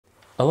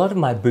A lot of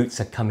my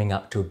boots are coming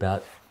up to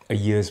about a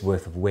year's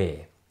worth of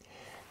wear.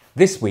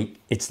 This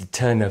week, it's the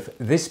turn of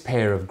this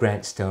pair of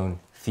Grantstone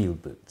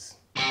field boots.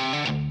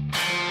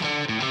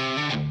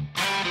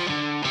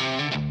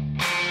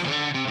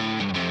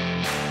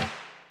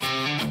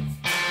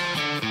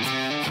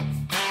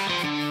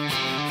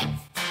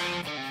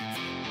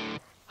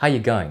 How you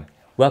going?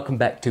 Welcome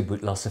back to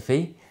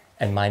Bootlosophy,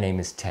 and my name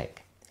is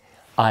Tech.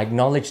 I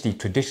acknowledge the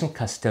traditional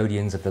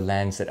custodians of the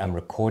lands that I'm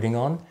recording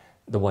on,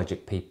 the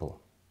Whadjuk people.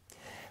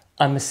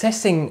 I'm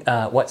assessing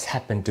what's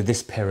happened to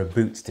this pair of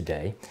boots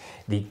today,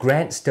 the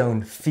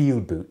Grantstone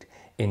field boot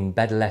in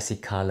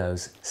Bootlosophy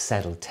Carlo's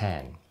Saddle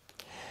Tan.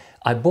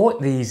 I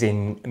bought these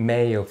in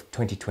May of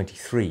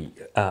 2023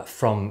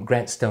 from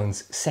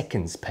Grantstone's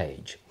seconds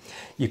page.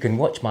 You can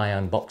watch my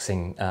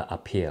unboxing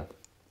up here.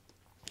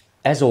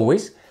 As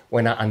always,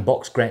 when I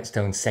unbox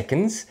Grantstone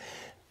seconds,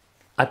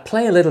 I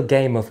play a little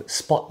game of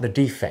spot the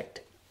defect,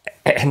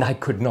 and I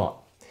could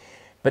not.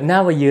 But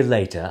now a year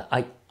later,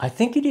 I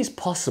think it is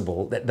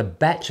possible that the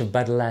batch of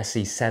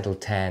Bootlosophy Saddle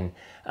Tan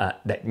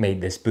that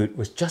made this boot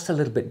was just a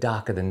little bit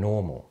darker than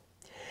normal.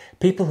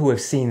 People who have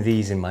seen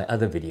these in my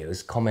other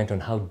videos comment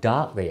on how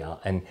dark they are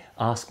and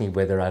ask me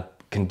whether I've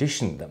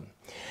conditioned them.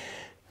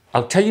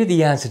 I'll tell you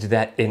the answer to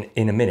that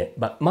in a minute,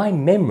 but my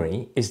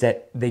memory is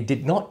that they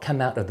did not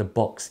come out of the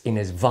box in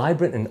as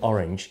vibrant an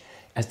orange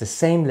as the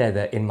same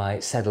leather in my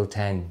Saddle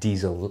Tan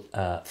Diesel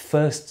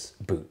Firsts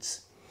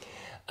boots.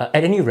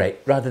 At any rate,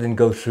 rather than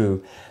go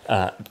through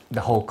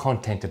the whole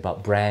content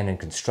about brand and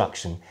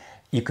construction,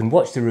 you can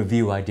watch the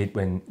review I did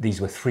when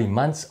these were 3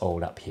 months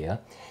old up here.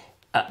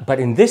 But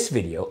in this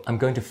video, I'm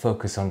going to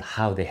focus on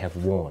how they have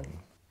worn.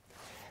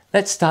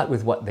 Let's start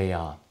with what they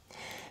are.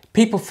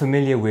 People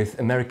familiar with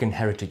American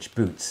heritage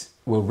boots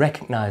will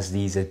recognize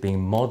these as being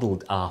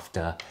modeled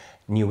after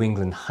New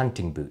England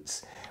hunting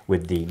boots,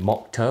 with the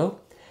mock toe,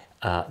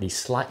 the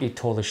slightly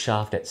taller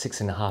shaft at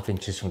 6.5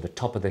 inches from the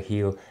top of the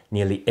heel,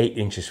 nearly 8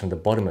 inches from the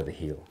bottom of the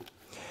heel.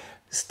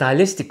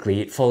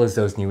 Stylistically, it follows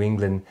those New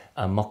England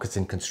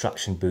moccasin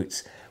construction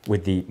boots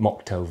with the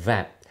mock toe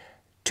vamp.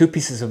 2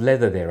 pieces of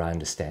leather there, I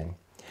understand,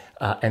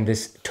 and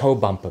this toe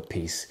bumper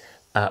piece,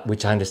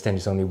 which I understand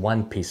is only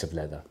 1 piece of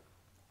leather.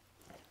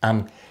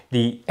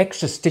 The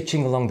extra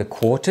stitching along the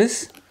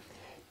quarters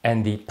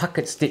and the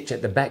pucket stitch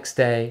at the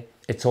backstay,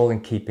 it's all in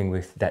keeping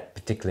with that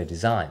particular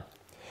design.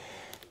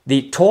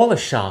 The taller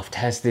shaft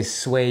has this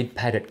suede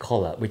padded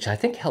collar, which I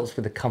think helps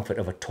with the comfort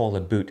of a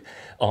taller boot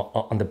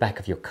on the back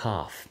of your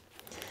calf.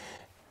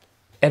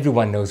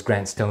 Everyone knows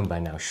Grantstone by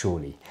now,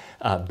 surely.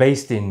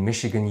 Based in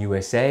Michigan,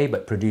 USA,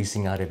 but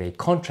producing out of a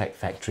contract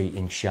factory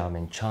in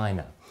Xiamen,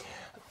 China.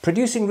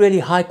 Producing really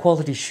high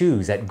quality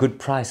shoes at good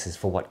prices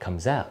for what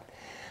comes out.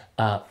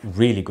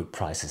 Really good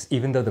prices,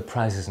 even though the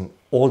prices on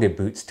all their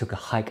boots took a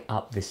hike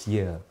up this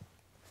year.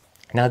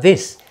 Now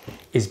this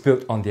is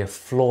built on their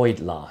Floyd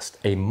last,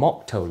 a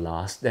mock toe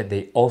last that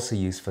they also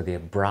use for their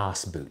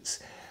brass boots.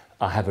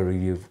 I have a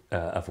review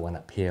of one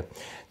up here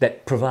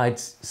that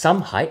provides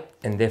some height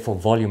and therefore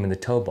volume in the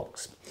toe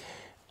box.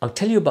 I'll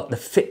tell you about the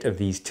fit of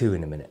these two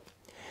in a minute.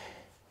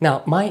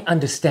 Now, my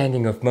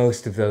understanding of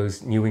most of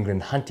those New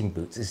England hunting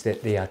boots is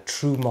that they are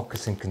true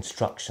moccasin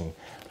construction,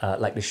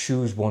 like the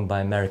shoes worn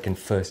by American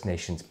First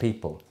Nations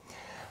people.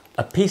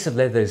 A piece of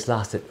leather is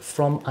lasted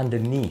from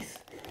underneath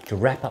to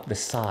wrap up the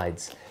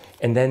sides,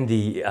 and then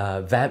the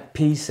vamp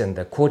piece and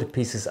the quarter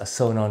pieces are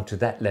sewn onto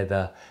that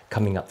leather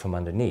coming up from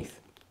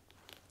underneath.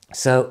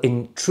 So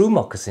in true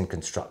moccasin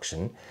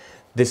construction,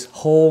 this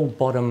whole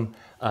bottom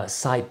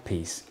side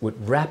piece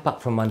would wrap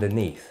up from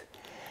underneath.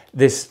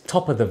 This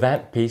top of the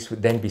vamp piece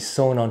would then be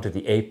sewn onto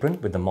the apron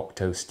with the mock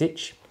toe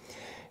stitch.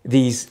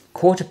 These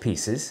quarter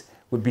pieces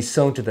would be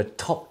sewn to the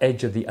top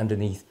edge of the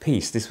underneath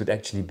piece. This would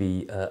actually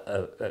be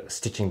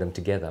stitching them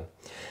together.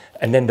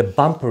 And then the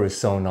bumper is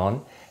sewn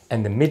on,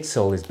 and the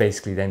midsole is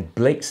basically then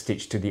Blake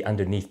stitched to the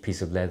underneath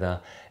piece of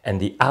leather, and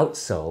the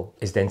outsole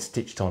is then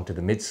stitched onto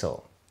the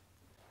midsole.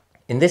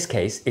 In this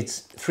case,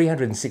 it's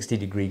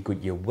 360-degree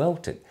Goodyear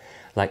welted,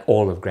 like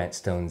all of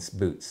Grantstone's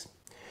boots.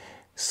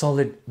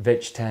 Solid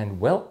veg tan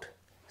welt,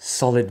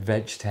 solid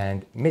veg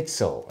tan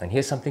midsole. And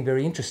here's something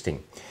very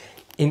interesting.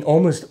 In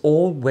almost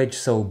all wedge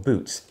sole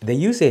boots, they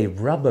use a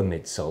rubber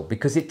midsole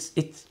because it's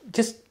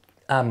just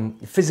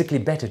physically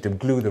better to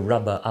glue the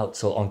rubber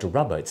outsole onto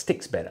rubber. It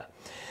sticks better,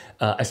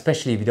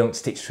 especially if you don't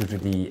stitch through to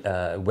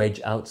the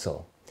wedge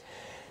outsole.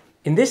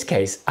 In this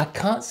case, I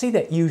can't see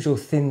that usual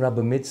thin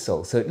rubber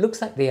midsole, so it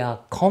looks like they are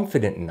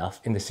confident enough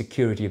in the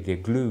security of their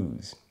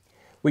glues,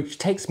 which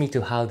takes me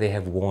to how they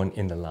have worn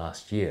in the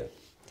last year.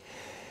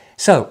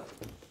 So,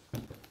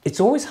 it's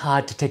always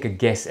hard to take a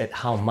guess at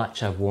how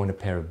much I've worn a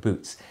pair of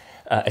boots,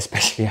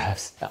 especially I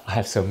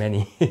have so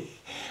many.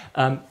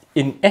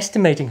 In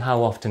estimating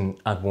how often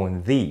I've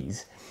worn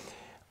these,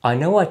 I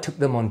know I took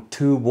them on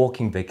 2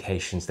 walking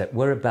vacations that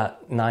were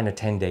about 9 or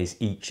 10 days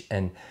each,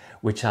 and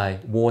which I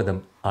wore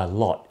them a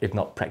lot, if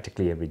not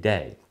practically every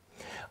day.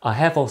 I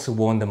have also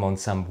worn them on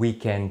some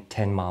weekend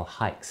 10-mile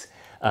hikes,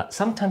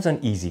 sometimes on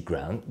easy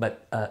ground,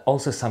 but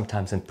also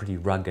sometimes on pretty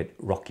rugged,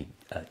 rocky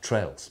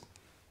trails.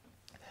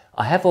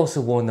 I have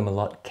also worn them a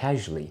lot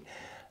casually,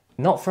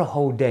 not for a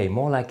whole day,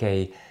 more like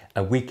a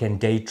weekend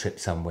day trip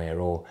somewhere,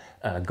 or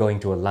going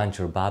to a lunch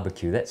or a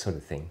barbecue, that sort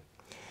of thing.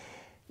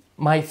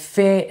 My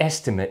fair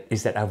estimate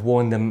is that I've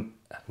worn them,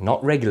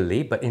 not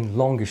regularly, but in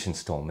longish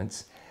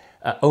installments,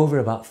 over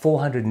about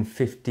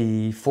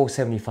 450,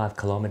 475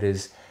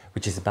 kilometers,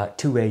 which is about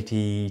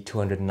 280,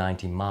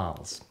 290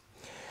 miles.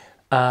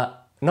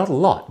 Not a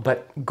lot,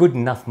 but good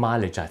enough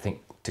mileage, I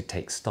think, to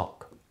take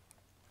stock.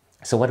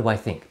 So what do I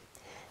think?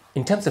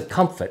 In terms of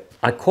comfort,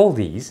 I call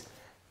these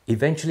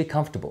eventually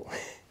comfortable.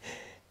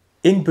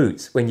 In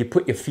boots, when you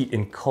put your feet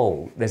in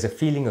cold, there's a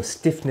feeling of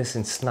stiffness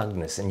and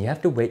snugness, and you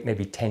have to wait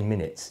maybe 10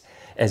 minutes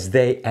as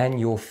they and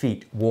your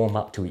feet warm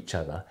up to each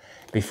other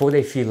before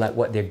they feel like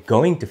what they're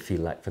going to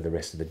feel like for the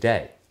rest of the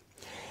day.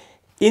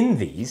 In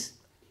these,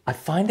 I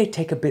find they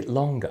take a bit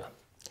longer.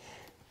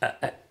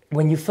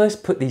 When you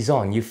first put these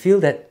on, you feel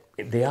that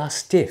they are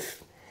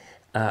stiff.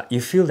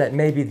 You feel that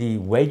maybe the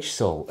wedge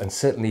sole and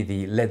certainly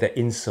the leather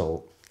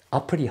insole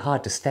are pretty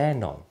hard to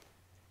stand on.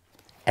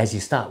 As you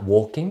start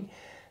walking,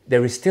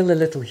 there is still a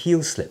little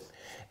heel slip,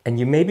 and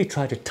you maybe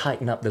try to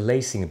tighten up the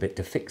lacing a bit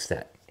to fix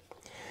that.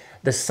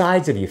 The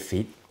sides of your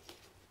feet,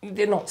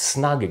 they're not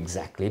snug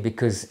exactly,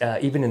 because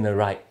even in the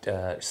right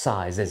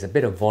size, there's a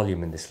bit of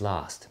volume in this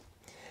last.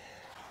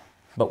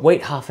 But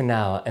wait half an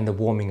hour and the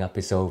warming up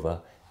is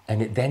over,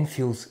 and it then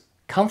feels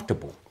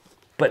comfortable,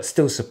 but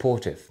still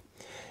supportive.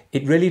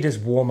 It really does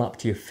warm up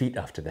to your feet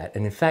after that.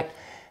 And in fact,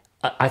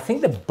 I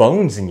think the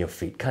bones in your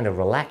feet kind of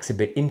relax a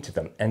bit into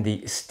them, and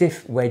the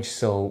stiff wedge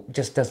sole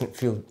just doesn't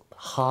feel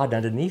hard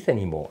underneath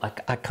anymore.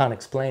 I can't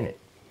explain it.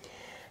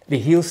 The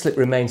heel slip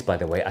remains, by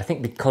the way. I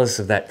think because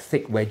of that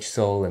thick wedge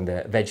sole and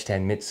the Veg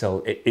Tan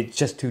midsole, it's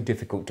just too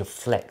difficult to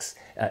flex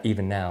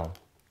even now.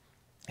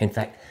 In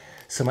fact,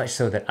 so much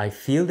so that I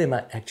feel they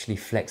might actually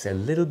flex a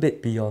little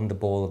bit beyond the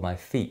ball of my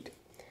feet.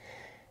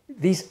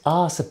 These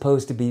are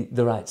supposed to be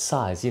the right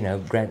size, you know,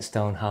 Grant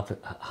Stone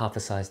half a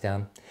size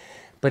down.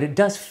 But it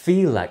does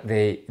feel like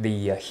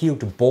the heel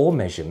to ball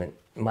measurement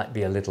might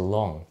be a little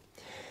long.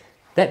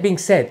 That being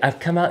said, I've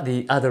come out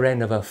the other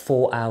end of a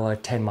 4-hour,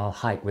 10-mile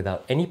hike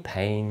without any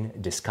pain,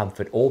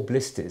 discomfort, or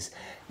blisters,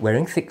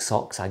 wearing thick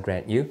socks, I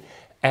grant you,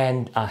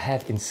 and I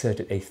have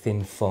inserted a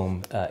thin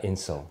foam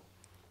insole.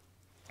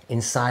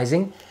 In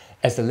sizing,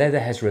 as the leather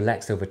has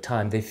relaxed over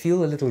time, they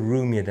feel a little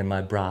roomier than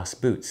my brass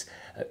boots,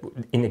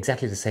 in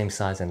exactly the same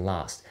size and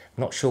last.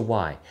 Not sure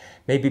why.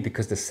 Maybe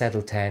because the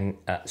saddle tan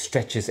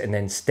stretches and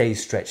then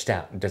stays stretched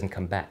out and doesn't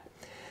come back.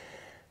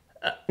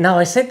 Now,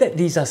 I said that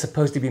these are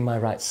supposed to be my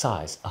right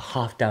size, a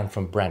half down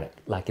from Brannock,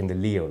 like in the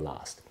Leo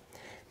last.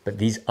 But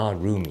these are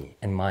roomy,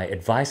 and my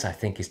advice, I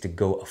think, is to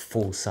go a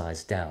full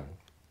size down.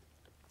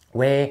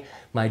 Where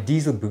my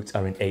diesel boots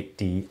are in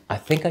 8D, I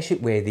think I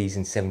should wear these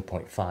in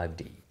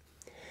 7.5D.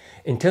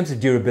 In terms of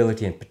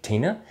durability and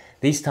patina,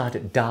 these start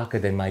at darker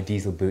than my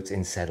diesel boots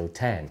in saddle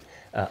tan.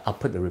 I'll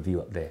put the review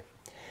up there.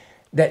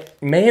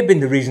 That may have been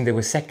the reason they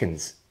were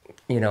seconds,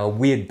 you know, a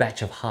weird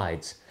batch of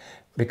hides,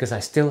 because I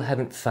still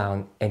haven't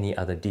found any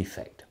other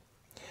defect.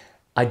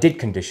 I did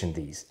condition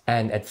these,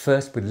 and at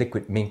first with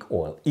liquid mink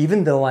oil,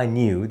 even though I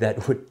knew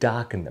that would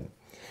darken them.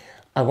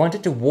 I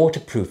wanted to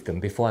waterproof them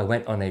before I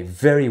went on a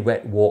very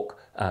wet walk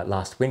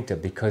last winter,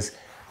 because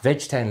Veg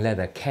Tan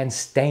leather can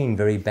stain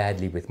very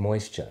badly with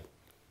moisture.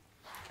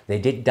 They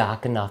did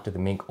darken after the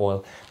mink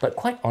oil, but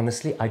quite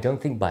honestly, I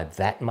don't think by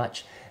that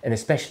much, and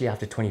especially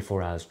after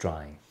 24 hours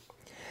drying.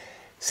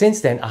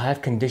 Since then, I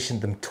have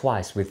conditioned them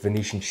twice with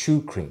Venetian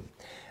shoe cream.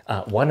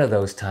 One of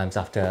those times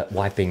after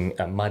wiping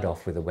mud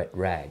off with a wet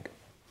rag.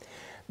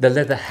 The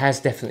leather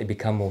has definitely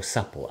become more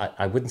supple.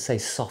 I wouldn't say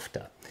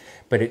softer,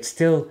 but it's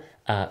still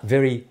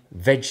very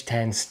Veg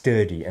Tan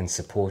sturdy and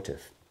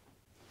supportive.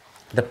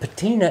 The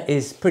patina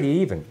is pretty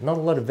even, not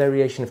a lot of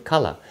variation of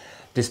color,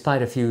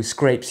 despite a few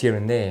scrapes here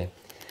and there.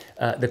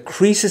 The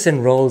creases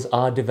and rolls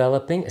are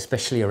developing,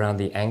 especially around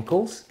the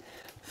ankles,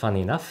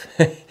 funny enough,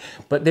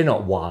 but they're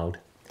not wild.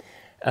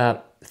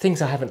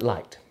 Things I haven't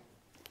liked.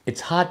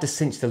 It's hard to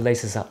cinch the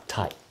laces up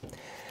tight.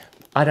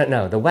 I don't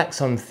know, the wax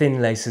on thin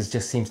laces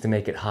just seems to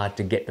make it hard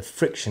to get the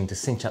friction to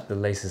cinch up the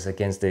laces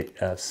against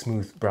the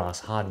smooth brass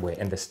hardware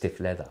and the stiff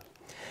leather.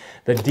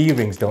 The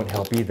D-rings don't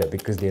help either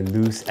because they're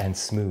loose and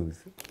smooth.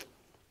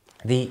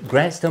 The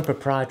Grant Stone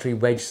proprietary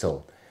wedge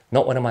sole,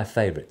 not one of my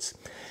favorites.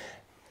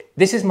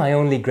 This is my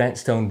only Grant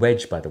Stone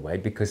wedge, by the way,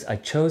 because I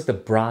chose the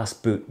brass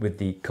boot with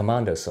the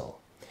commando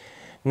sole.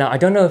 Now, I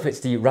don't know if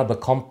it's the rubber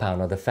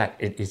compound or the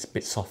fact it is a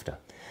bit softer,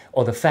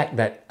 or the fact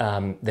that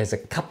there's a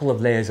couple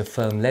of layers of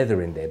firm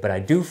leather in there, but I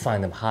do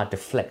find them hard to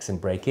flex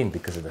and break in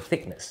because of the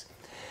thickness.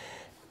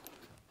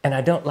 And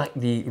I don't like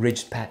the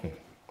ridged pattern.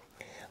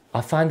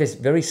 I find this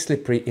very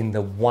slippery in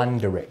the one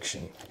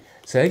direction.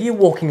 So if you're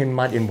walking in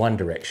mud in one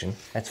direction,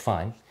 that's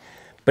fine.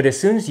 But as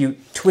soon as you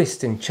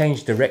twist and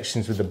change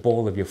directions with the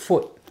ball of your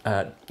foot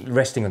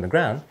resting on the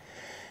ground,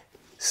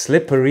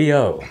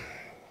 slippery-o.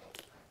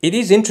 It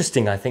is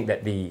interesting, I think,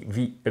 that the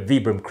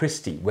Vibram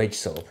Christi wedge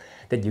sole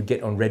that you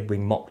get on Red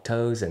Wing mock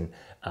toes and,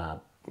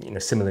 you know,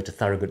 similar to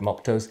Thoroughgood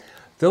mock toes,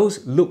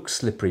 Those look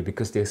slippery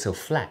because they're so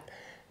flat,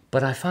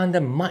 but I find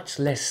them much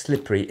less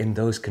slippery in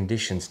those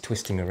conditions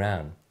twisting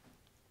around.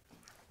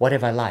 What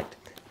have I liked?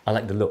 I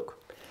like the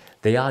look.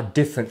 They are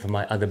different from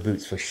my other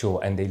boots for sure,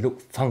 and they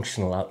look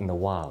functional out in the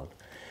wild.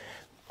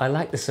 I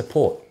like the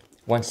support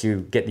once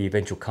you get the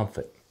eventual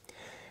comfort.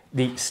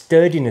 The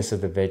sturdiness of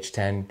the veg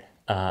tan,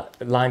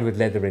 lined with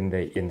leather in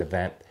the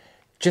vamp,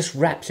 just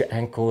wraps your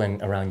ankle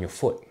and around your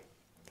foot.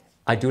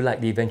 I do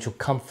like the eventual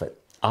comfort.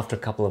 After a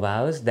couple of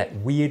hours, that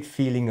weird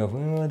feeling of,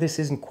 oh, this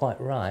isn't quite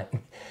right,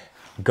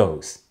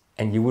 goes,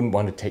 and you wouldn't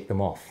want to take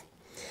them off.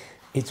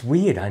 It's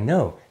weird, I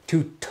know,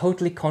 two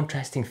totally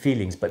contrasting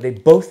feelings, but they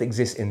both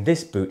exist in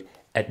this boot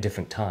at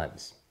different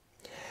times.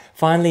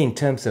 Finally, in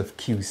terms of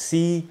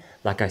QC,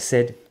 like I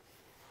said,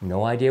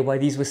 no idea why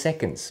these were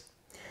seconds.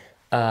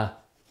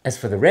 As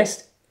for the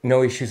rest,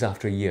 no issues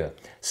after a year.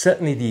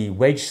 Certainly the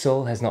wedge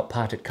sole has not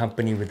parted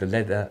company with the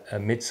leather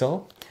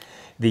midsole.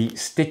 The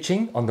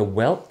stitching on the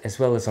welt as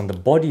well as on the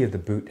body of the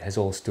boot has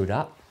all stood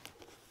up.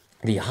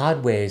 The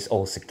hardware is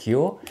all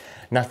secure.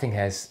 Nothing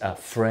has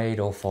frayed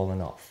or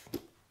fallen off.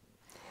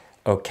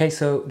 Okay,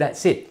 so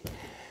that's it.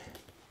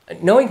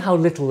 Knowing how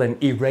little and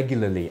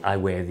irregularly I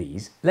wear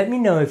these, let me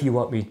know if you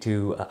want me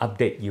to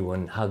update you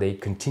on how they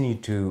continue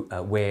to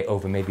wear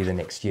over maybe the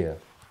next year.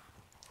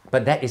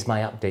 But that is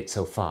my update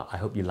so far. I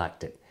hope you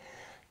liked it.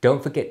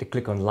 Don't forget to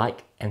click on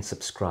like and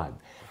subscribe.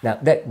 Now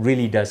that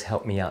really does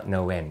help me out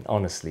no end,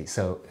 honestly,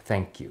 so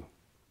thank you.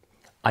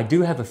 I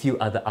do have a few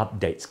other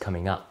updates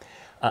coming up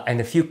and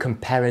a few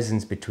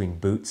comparisons between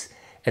boots.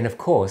 And of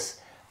course,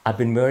 I've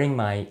been wearing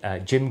my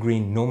Jim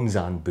Green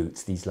Nomzan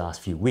boots these last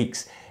few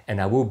weeks,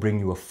 and I will bring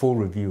you a full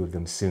review of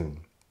them soon.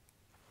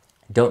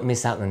 Don't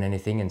miss out on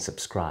anything and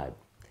subscribe.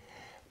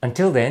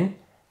 Until then,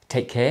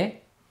 take care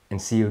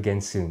and see you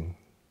again soon.